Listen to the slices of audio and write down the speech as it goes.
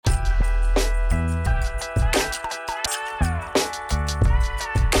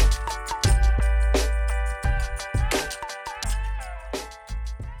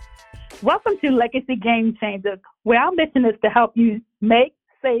Welcome to Legacy Game Changers, where our mission is to help you make,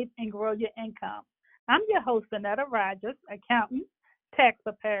 save, and grow your income. I'm your host, Annetta Rogers, accountant, tax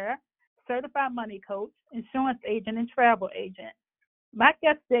preparer, certified money coach, insurance agent, and travel agent. My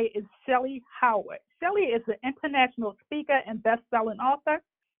guest today is Shelly Howard. Shelly is an international speaker and best-selling author.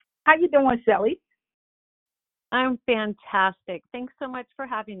 How you doing, Shelly? I'm fantastic. Thanks so much for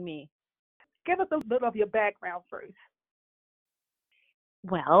having me. Give us a little of your background first.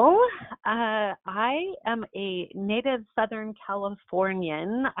 Well, I am a native Southern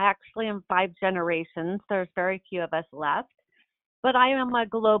Californian. I actually am 5 generations. There's very few of us left, but I am a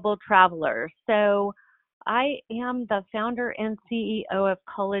global traveler. So I am the founder and CEO of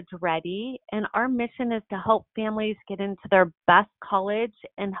College Ready, and our mission is to help families get into their best college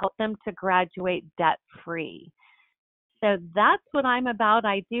and help them to graduate debt-free. So that's what I'm about.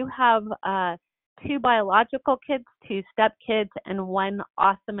 I do have 2 biological kids, 2 stepkids, and 1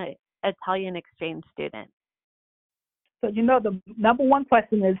 awesome Italian exchange student. So, the number one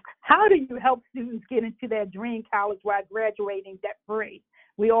question is, how do you help students get into their dream college while graduating debt-free?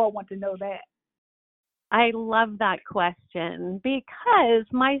 We all want to know that. I love that question because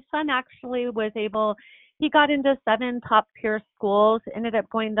my son actually he got into 7 top tier schools, ended up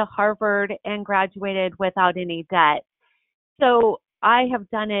going to Harvard, and graduated without any debt. So I have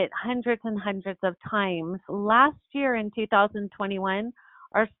done it hundreds and hundreds of times. Last year in 2021,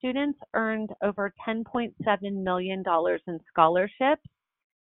 our students earned over $10.7 million in scholarships.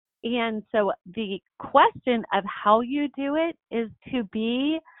 And so the question of how you do it is to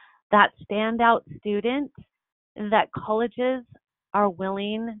be that standout student that colleges are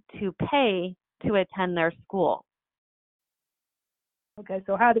willing to pay to attend their school. Okay,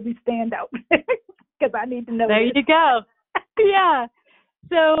 so how do we stand out? Because I need to know. There you go. Yeah.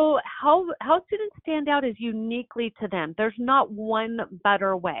 So how students stand out is uniquely to them. There's not one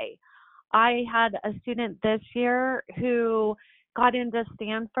better way. I had a student this year who got into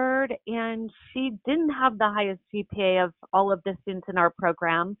Stanford, and she didn't have the highest GPA of all of the students in our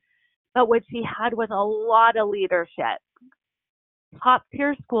program, but what she had was a lot of leadership. Top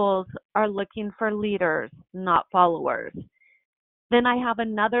tier schools are looking for leaders, not followers. Then I have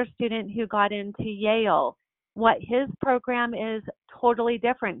another student who got into Yale. What his program is totally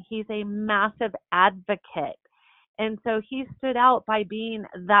different. He's a massive advocate. And so he stood out by being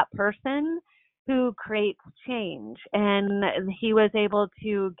that person who creates change. And he was able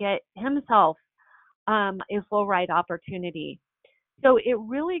to get himself a full ride opportunity. So it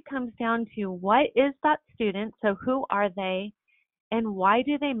really comes down to what is that student? So who are they? And why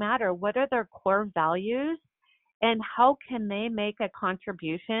do they matter? What are their core values? And how can they make a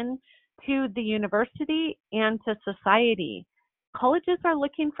contribution to the university and to society? Colleges are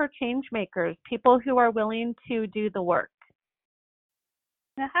looking for change makers, people who are willing to do the work.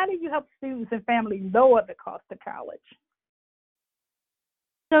 Now, how do you help students and families lower the cost of college?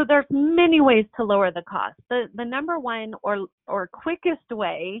 So there's many ways to lower the cost. The number one or quickest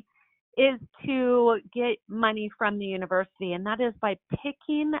way is to get money from the university, and that is by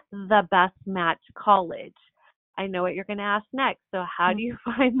picking the best match college. I know what you're going to ask next. So how do you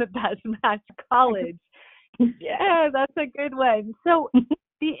find the best match college? Yeah, that's a good one. So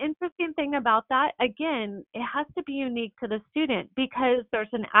the interesting thing about that, again, it has to be unique to the student because there's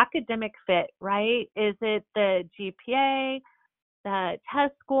an academic fit, right? Is it the GPA, the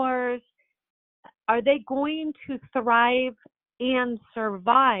test scores? Are they going to thrive and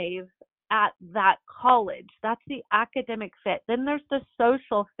survive at that college? That's the academic fit. Then there's the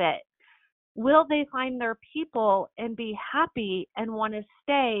social fit. Will they find their people and be happy and want to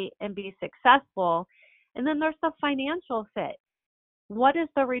stay and be successful? And then there's the financial fit. What is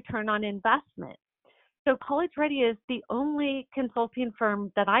the return on investment? So College Ready is the only consulting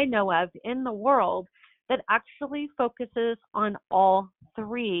firm that I know of in the world that actually focuses on all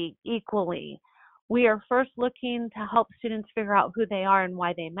 3 equally. We are first looking to help students figure out who they are and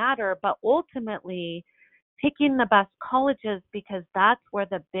why they matter, but ultimately picking the best colleges because that's where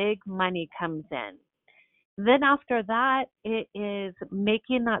the big money comes in. Then after that, it is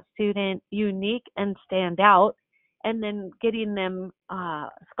making that student unique and stand out, and then getting them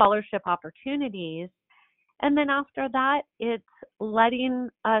scholarship opportunities. And then after that, it's letting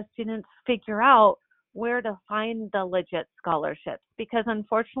students figure out where to find the legit scholarships. Because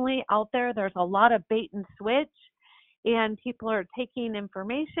unfortunately, out there's a lot of bait and switch, and people are taking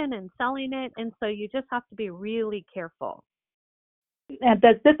information and selling it. And so you just have to be really careful. And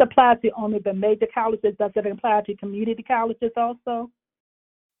does this apply to only the major colleges? Does it apply to community colleges also?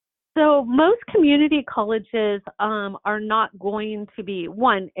 So most community colleges are not going to be,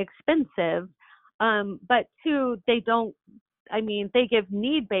 1, expensive, but 2, they don't they give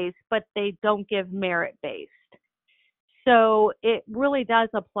need-based, but they don't give merit-based. So it really does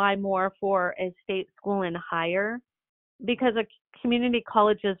apply more for a state school and higher, because a community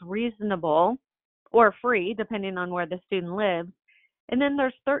college is reasonable or free, depending on where the student lives. And then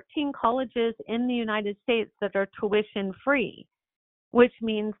there's 13 colleges in the United States that are tuition free, which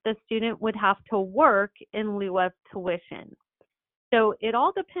means the student would have to work in lieu of tuition. So it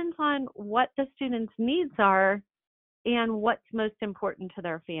all depends on what the student's needs are and what's most important to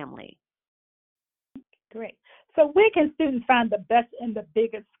their family. Great. So where can students find the best and the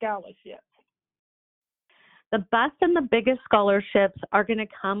biggest scholarships? The best and the biggest scholarships are going to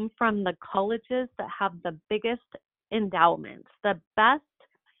come from the colleges that have the biggest endowments, the best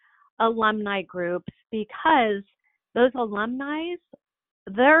alumni groups, because those alumni,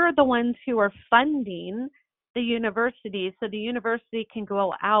 they're the ones who are funding the university, so the university can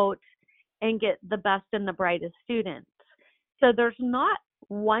go out and get the best and the brightest students. So there's not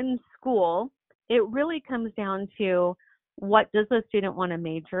one school. It really comes down to, what does the student want to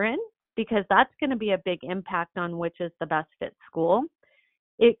major in? Because that's going to be a big impact on which is the best fit school.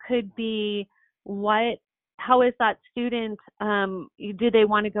 It could be, how is that student, do they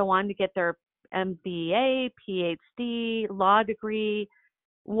want to go on to get their MBA, PhD, law degree?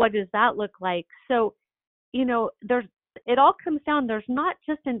 What does that look like? So, it all comes down, there's not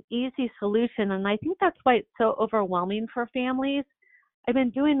just an easy solution. And I think that's why it's so overwhelming for families. I've been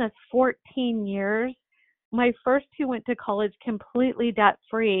doing this 14 years. My first two went to college completely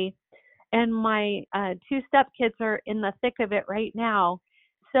debt-free, and my two stepkids are in the thick of it right now.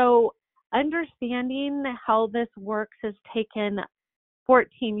 So understanding how this works has taken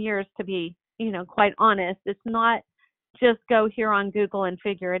 14 years, to be, quite honest. It's not just go here on Google and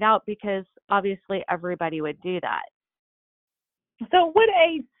figure it out, because obviously everybody would do that. So what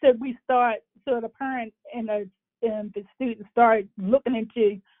age should we start, so the parent and the student start looking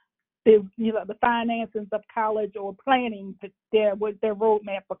into the finances of college, or planning their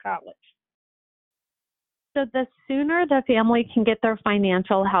roadmap for college? So the sooner the family can get their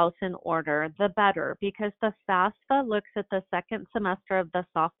financial house in order, the better, because the FAFSA looks at the second semester of the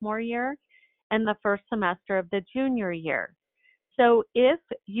sophomore year and the first semester of the junior year. So if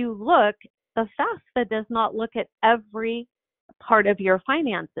you look, the FAFSA does not look at every part of your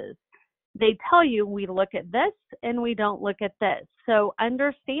finances. They tell you, we look at this and we don't look at this. So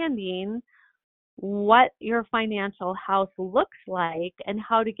understanding what your financial house looks like and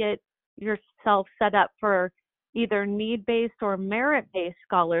how to get yourself set up for either need-based or merit-based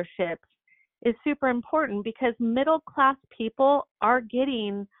scholarships is super important, because middle-class people are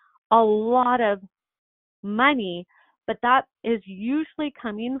getting a lot of money, but that is usually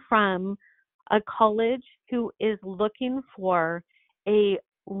coming from a college who is looking for a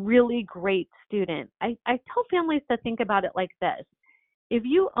really great student. I tell families to think about it like this. If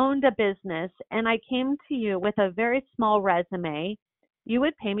you owned a business and I came to you with a very small resume, you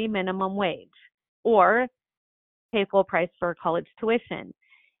would pay me minimum wage or pay full price for college tuition.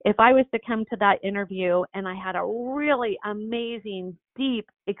 If I was to come to that interview and I had a really amazing, deep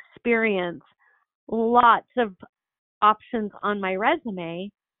experience, lots of options on my resume,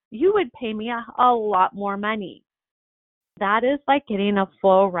 you would pay me a lot more money. That is like getting a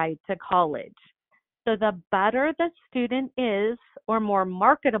full ride to college. So the better the student is, or more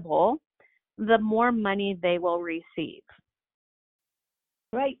marketable, the more money they will receive.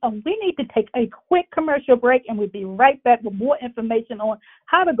 Right. We need to take a quick commercial break, and we'll be right back with more information on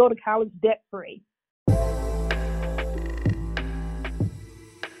how to go to college debt-free.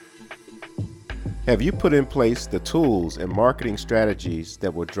 Have you put in place the tools and marketing strategies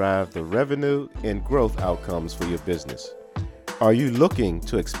that will drive the revenue and growth outcomes for your business? Are you looking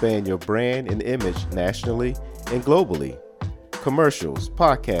to expand your brand and image nationally and globally? Commercials,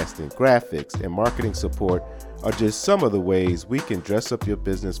 podcasting, graphics, and marketing support are just some of the ways we can dress up your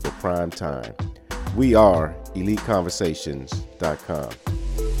business for prime time. We are EliteConversations.com.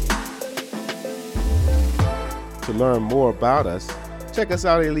 To learn more about us, check us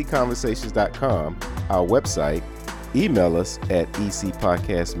out at EliteConversations.com, our website, email us at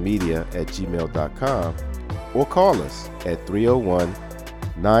ecpodcastmedia@gmail.com, or call us at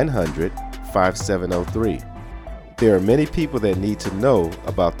 301-900-5703. There are many people that need to know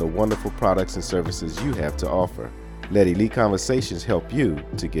about the wonderful products and services you have to offer. Let Elite Conversations help you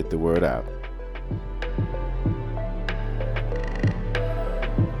to get the word out.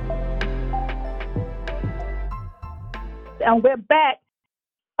 And we're back.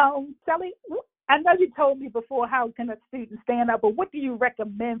 Shelly, I know you told me before, how can a student stand out, but what do you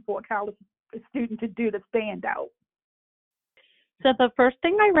recommend for a college student to do to stand out? So the first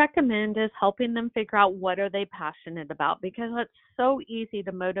thing I recommend is helping them figure out what are they passionate about, because it's so easy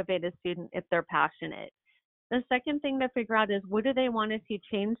to motivate a student if they're passionate. The second thing to figure out is what do they want to see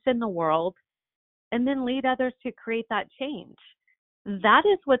changed in the world, and then lead others to create that change. That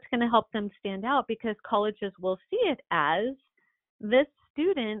is what's going to help them stand out, because colleges will see it as this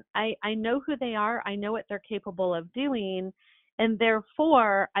student, I know who they are, I know what they're capable of doing, and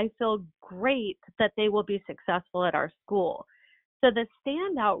therefore I feel great that they will be successful at our school. So the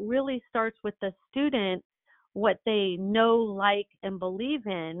standout really starts with the student, what they know, like, and believe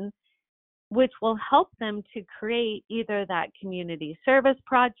in, which will help them to create either that community service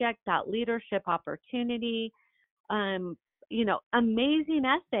project, that leadership opportunity, amazing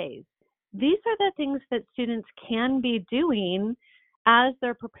essays. These are the things that students can be doing as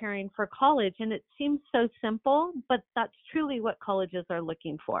they're preparing for college. And it seems so simple, but that's truly what colleges are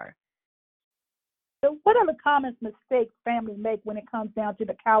looking for. So what are the common mistakes families make when it comes down to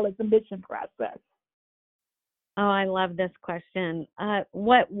the college admission process? Oh, I love this question.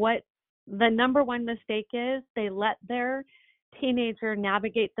 What the number one mistake is, they let their teenager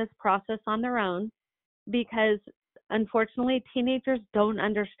navigate this process on their own, because unfortunately teenagers don't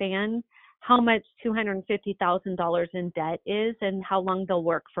understand how much $250,000 in debt is and how long they'll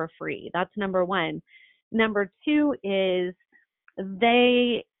work for free. That's number one. Number two is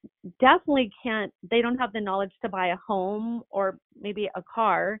they definitely they don't have the knowledge to buy a home or maybe a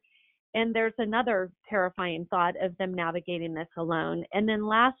car. And there's another terrifying thought of them navigating this alone. And then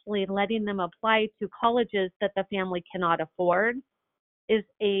lastly, letting them apply to colleges that the family cannot afford is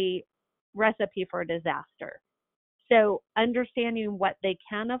a recipe for disaster. So understanding what they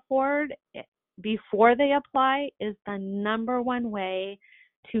can afford before they apply is the number one way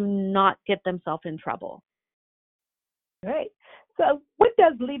to not get themselves in trouble. Great. So what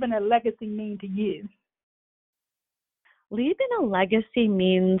does leaving a legacy mean to you? Leaving a legacy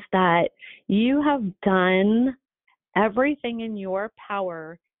means that you have done everything in your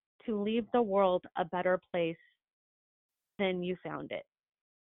power to leave the world a better place than you found it.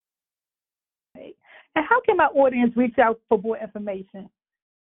 Great. And how can my audience reach out for more information?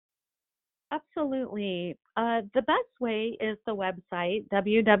 Absolutely. The best way is the website,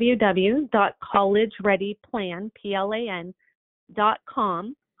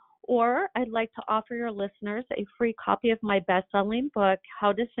 www.collegereadyplan.com. Or I'd like to offer your listeners a free copy of my best-selling book,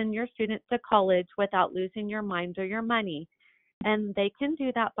 How to Send Your Student to College Without Losing Your Mind or Your Money. And they can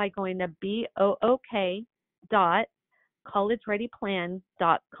do that by going to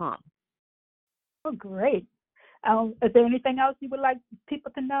book.collegereadyplan.com. Oh, great. Is there anything else you would like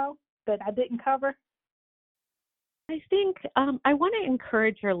people to know that I didn't cover? I think I want to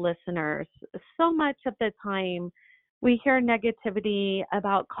encourage your listeners. So much of the time, we hear negativity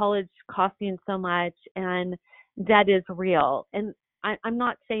about college costing so much and debt is real. And I'm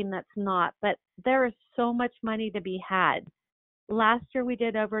not saying that's not, but there is so much money to be had. Last year we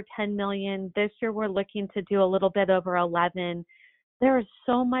did over 10 million. This year we're looking to do a little bit over 11. There is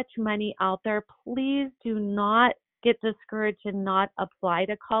so much money out there. Please do not get discouraged and not apply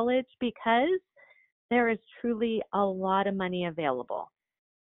to college, because there is truly a lot of money available.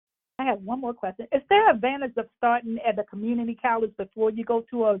 I have one more question. Is there an advantage of starting at a community college before you go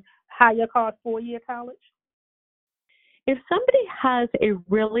to a higher cost 4-year college? If somebody has a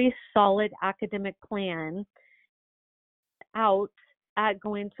really solid academic plan out at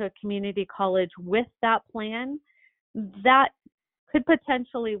going to a community college with that plan, that could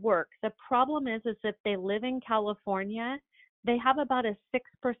potentially work. The problem is if they live in California, they have about a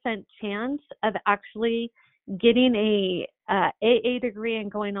 6% chance of actually getting a AA degree and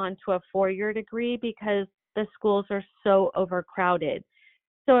going on to a 4-year degree, because the schools are so overcrowded.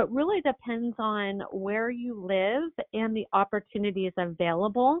 So it really depends on where you live and the opportunities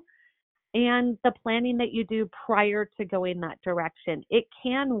available and the planning that you do prior to going that direction. It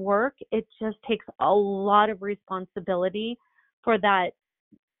can work. It just takes a lot of responsibility for that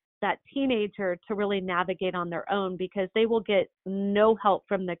teenager to really navigate on their own, because they will get no help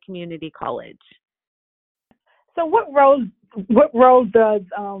from the community college. So what role does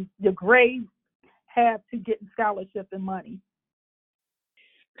your grades have to getting scholarship and money?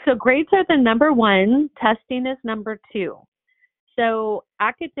 So grades are the number one. Testing is number two. So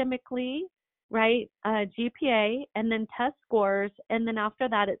academically, right, GPA, and then test scores, and then after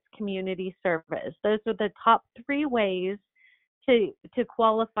that it's community service. Those are the top 3 ways to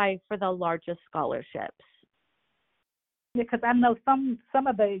qualify for the largest scholarships. Because I know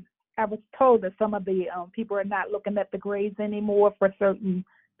I was told that some of the people are not looking at the grades anymore for certain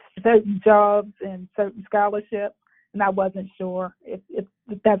jobs and certain scholarships, and I wasn't sure if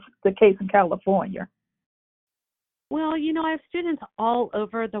that's the case in California. Well, I have students all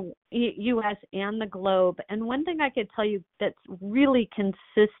over the U.S. and the globe. And one thing I could tell you that's really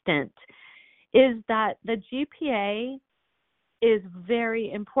consistent is that the GPA is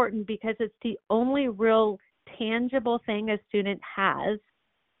very important because it's the only real tangible thing a student has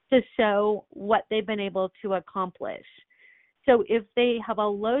to show what they've been able to accomplish. So if they have a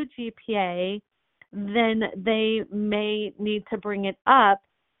low GPA, then they may need to bring it up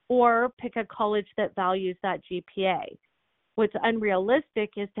or pick a college that values that GPA. What's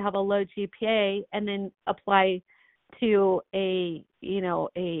unrealistic is to have a low GPA and then apply to a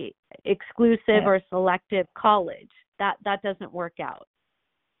exclusive or selective college. That doesn't work out.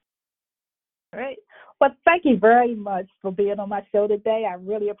 Great. Well, thank you very much for being on my show today. I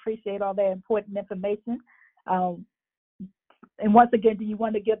really appreciate all that important information. And once again, do you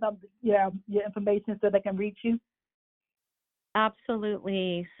want to give them your information so they can reach you?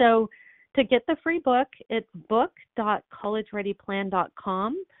 Absolutely. So to get the free book, it's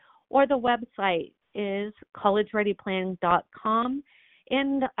book.collegereadyplan.com, or the website is collegereadyplan.com.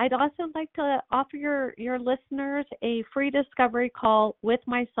 And I'd also like to offer your listeners a free discovery call with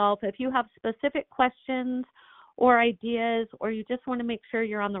myself. If you have specific questions or ideas, or you just want to make sure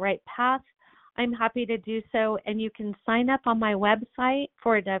you're on the right path, I'm happy to do so. And you can sign up on my website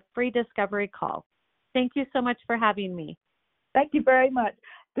for the free discovery call. Thank you so much for having me. Thank you very much.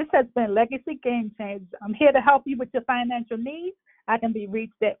 This has been Legacy Game Changers. I'm here to help you with your financial needs. I can be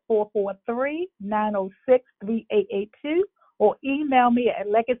reached at 443-906-3882 or email me at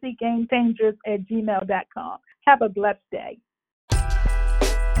legacygamechangers@gmail.com. Have a blessed day.